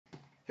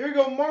Here we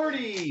go,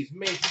 Marty's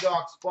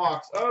Masydoc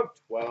box of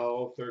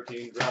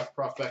 12-13 draft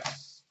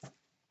prospects.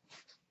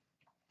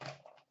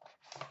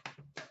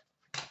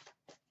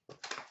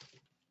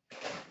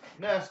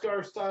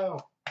 NASCAR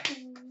style.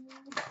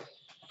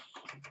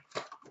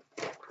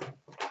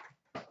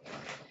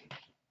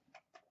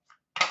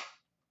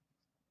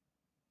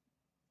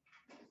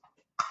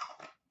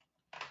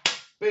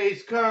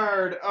 Base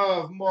card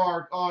of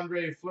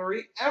Marc-Andre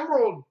Fleury.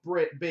 Emerald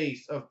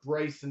base of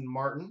Bryson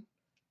Martin.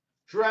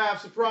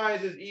 Draft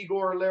surprises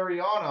Igor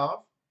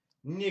Larionov.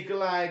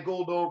 Nikolai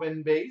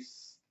Goldobin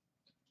base.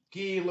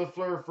 Guy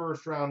Lafleur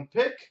first round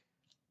pick.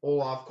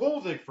 Olaf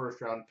Kolzig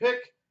first round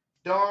pick.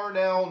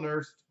 Darnell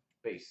Nurse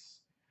base.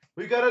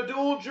 We got a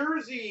dual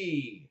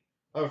jersey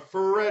of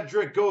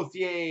Frederick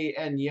Gauthier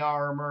and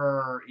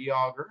Jaromir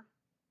Jagr.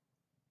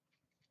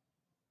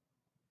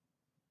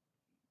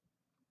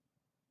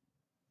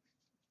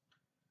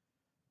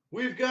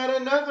 We've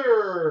got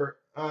another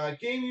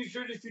game used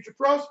jersey future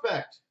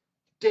prospect.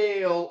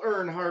 Dale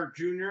Earnhardt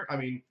Jr.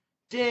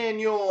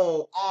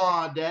 Daniel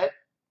Audette.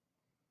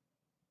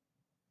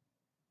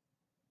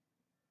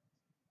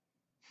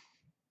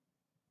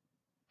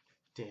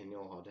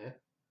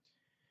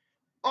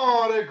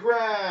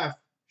 Autograph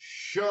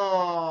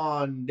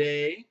Sean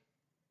Day.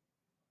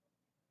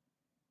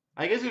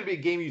 I guess it would be a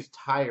game used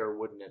tire,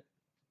 wouldn't it?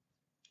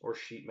 Or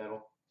sheet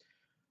metal.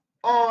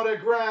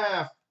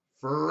 Autograph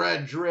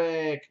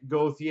Frederick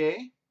Gauthier.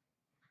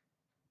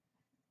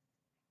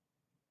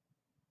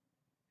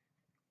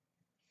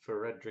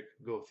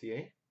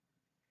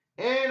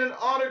 And an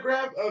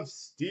autograph of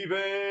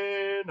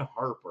Stephen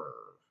Harper.